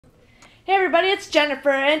Hey everybody, it's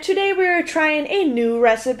Jennifer, and today we're trying a new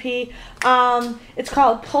recipe. It's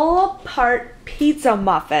called pull-apart pizza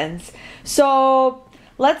muffins. So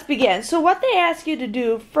let's begin. So what they ask you to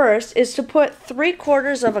do first is to put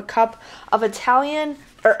 3/4 of a cup of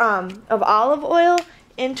of olive oil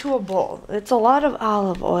into a bowl. It's a lot of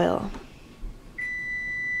olive oil.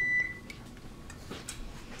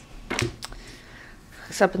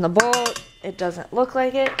 Except in the bowl, it doesn't look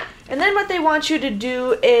like it. And then what they want you to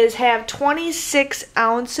do is have 26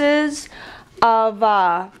 ounces of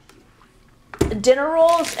dinner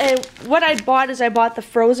rolls. And what I bought is I bought the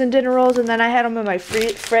frozen dinner rolls, and then I had them in my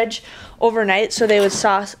fridge overnight so they would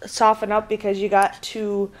soften up, because you got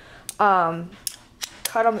to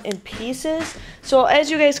cut them in pieces. So as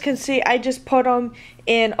you guys can see, I just put them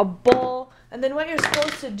in a bowl. And then what you're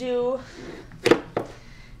supposed to do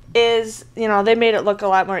is, they made it look a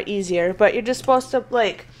lot more easier, but you're just supposed to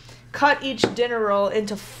cut each dinner roll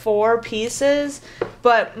into 4 pieces,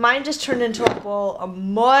 but mine just turned into a bowl of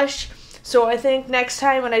mush. So I think next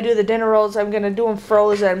time when I do the dinner rolls, I'm gonna do them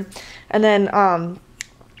frozen, and then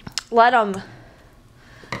let them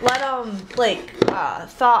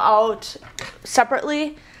thaw out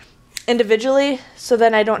separately, individually, so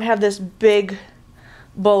then I don't have this big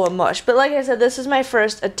bowl of mush. But like I said, this is my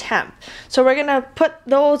first attempt, so we're gonna put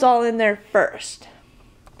those all in there first.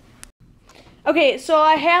 Okay, so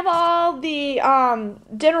I have all the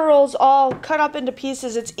dinner rolls all cut up into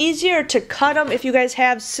pieces. It's easier to cut them if you guys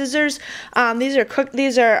have scissors. These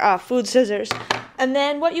are food scissors. And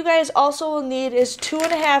then what you guys also will need is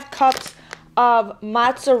 2.5 cups of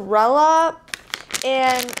mozzarella.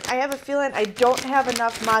 And I have a feeling I don't have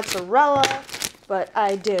enough mozzarella, but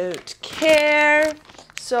I don't care.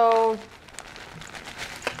 So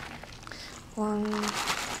 1,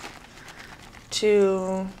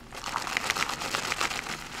 2,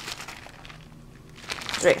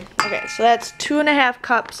 3. Okay, so that's 2.5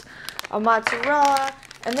 cups of mozzarella,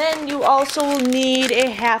 and then you also will need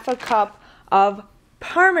 1/2 cup of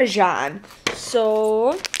Parmesan.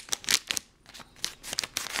 So,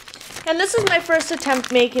 and this is my first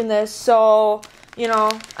attempt making this, so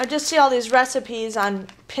I just see all these recipes on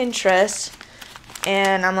Pinterest,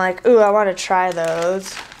 and I'm like, ooh, I want to try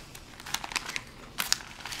those.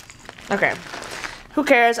 Okay, who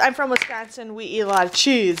cares? I'm from Wisconsin. We eat a lot of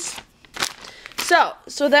cheese.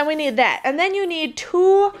 So then we need that. And then you need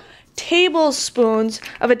 2 tablespoons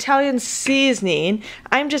of Italian seasoning.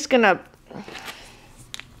 I'm just gonna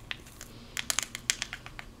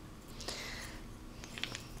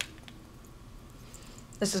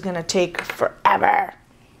this is gonna take forever.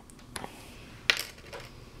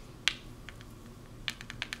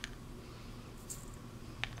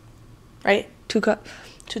 Right? 2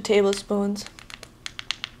 tablespoons.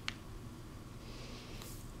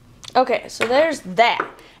 Okay, so there's that.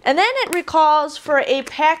 And then it recalls for a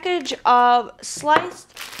package of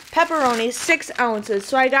sliced pepperoni, 6 ounces.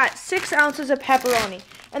 So I got 6 ounces of pepperoni.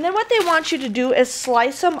 And then what they want you to do is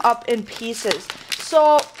slice them up in pieces.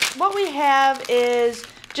 So what we have is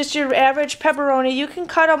just your average pepperoni. You can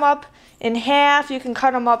cut them up in half. You can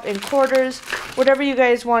cut them up in quarters. Whatever you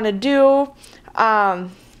guys want to do. And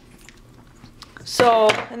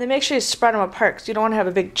then make sure you spread them apart, because you don't want to have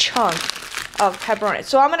a big chunk of pepperoni.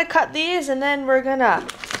 So I'm going to cut these, and then we're going to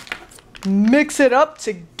mix it up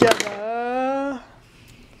together.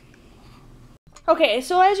 Okay,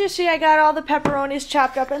 so as you see, I got all the pepperonis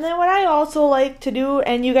chopped up, and then what I also like to do,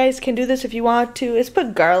 and you guys can do this if you want to, is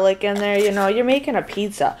put garlic in there. You're making a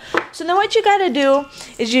pizza. So then what you got to do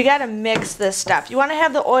is you got to mix this stuff. You want to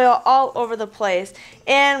have the oil all over the place.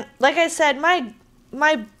 And like I said,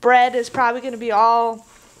 my bread is probably going to be all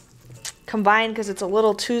combined because it's a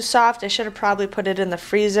little too soft. I should have probably put it in the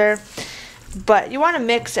freezer. But you want to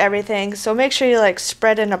mix everything, so make sure you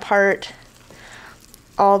spread it apart,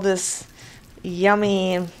 all this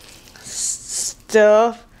yummy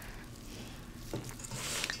stuff.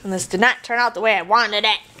 And this did not turn out the way I wanted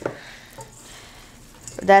it,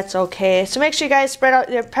 but that's okay. So make sure you guys spread out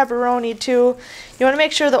your pepperoni too. You want to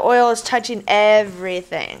make sure the oil is touching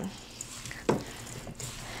everything.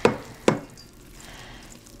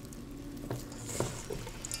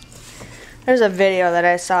 There's a video that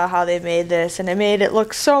I saw how they made this, and it made it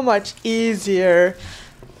look so much easier.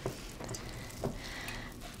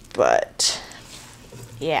 But,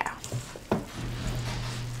 yeah.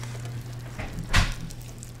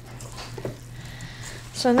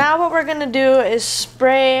 So now what we're going to do is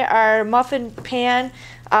spray our muffin pan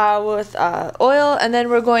with oil, and then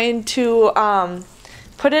we're going to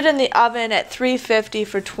put it in the oven at 350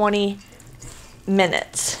 for 20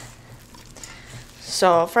 minutes.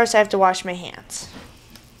 So first I have to wash my hands.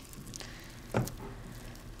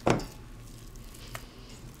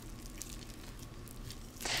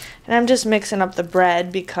 And I'm just mixing up the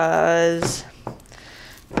bread because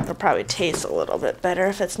it'll probably taste a little bit better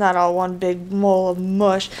if it's not all one big mole of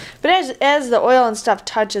mush. But as the oil and stuff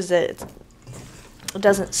touches it, it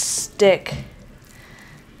doesn't stick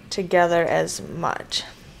together as much.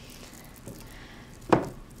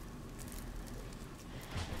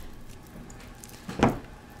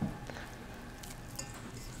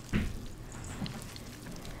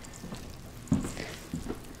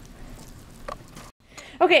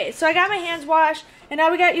 Okay, so I got my hands washed, and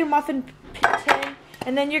now we got your muffin tin,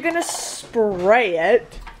 and then you're gonna spray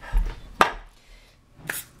it.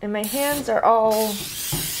 And my hands are all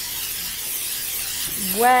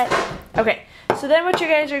wet. Okay, so then what you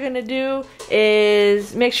guys are gonna do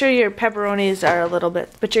is make sure your pepperonis are a little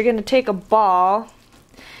bit, but you're gonna take a ball,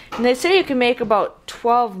 and they say you can make about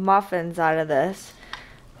 12 muffins out of this.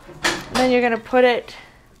 And then you're gonna put it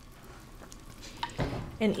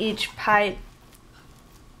in each pie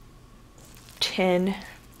tin.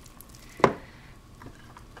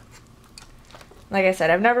 Like I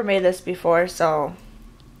said, I've never made this before, so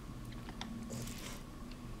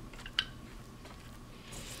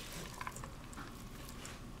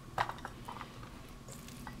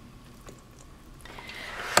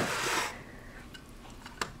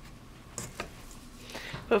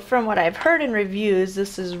but from what I've heard in reviews,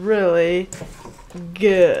 this is really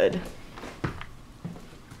good.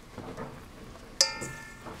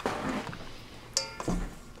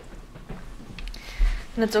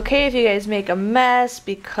 And it's okay if you guys make a mess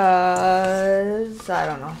because, I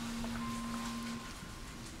don't know.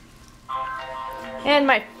 And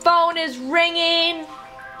my phone is ringing.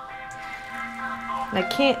 And I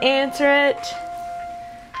can't answer it.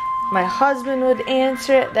 My husband would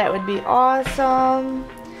answer it. That would be awesome.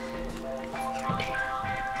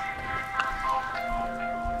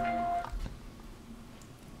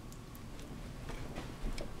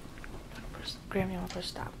 Grammy, I'll push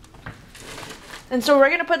stop. And so we're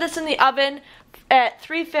going to put this in the oven at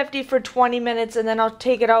 350 for 20 minutes, and then I'll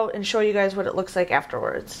take it out and show you guys what it looks like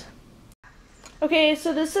afterwards. Okay,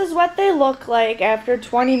 so this is what they look like after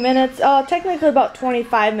 20 minutes, technically about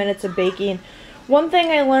 25 minutes of baking. One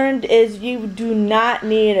thing I learned is you do not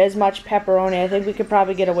need as much pepperoni. I think we could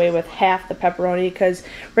probably get away with half the pepperoni because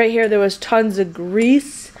right here there was tons of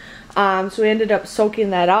grease, so we ended up soaking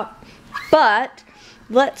that up. But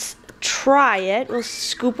let's try it. We'll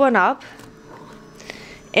scoop one up.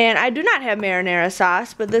 And I do not have marinara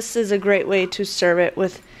sauce, but this is a great way to serve it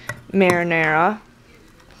with marinara.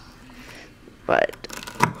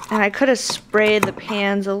 And I could have sprayed the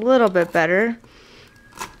pans a little bit better,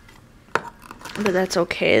 but that's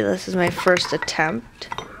okay. This is my first attempt.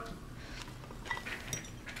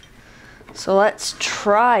 So let's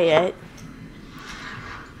try it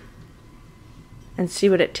and see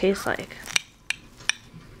what it tastes like.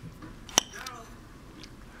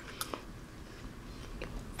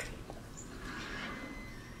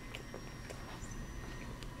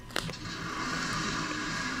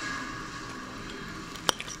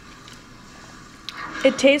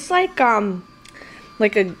 It tastes like a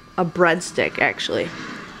breadstick, actually.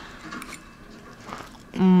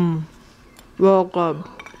 Real good.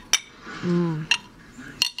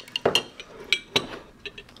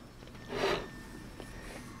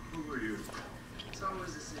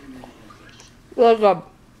 Real good.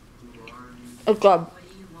 It's good.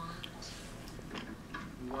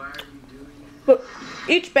 But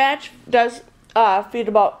each batch does feed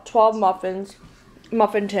about 12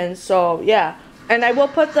 muffin tins, so yeah. And I will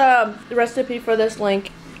put the recipe for this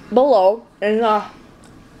link below in the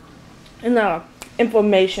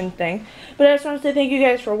information thing. But I just want to say thank you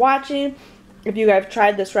guys for watching. If you guys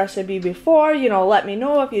tried this recipe before, you know, let me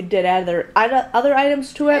know if you did add other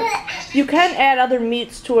items to it. You can add other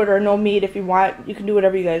meats to it or no meat if you want. You can do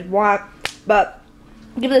whatever you guys want. But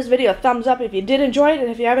give this video a thumbs up if you did enjoy it. And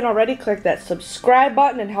if you haven't already, click that subscribe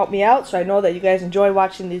button and help me out so I know that you guys enjoy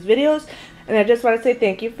watching these videos. And I just want to say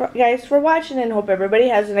thank you guys for watching and hope everybody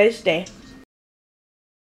has a nice day.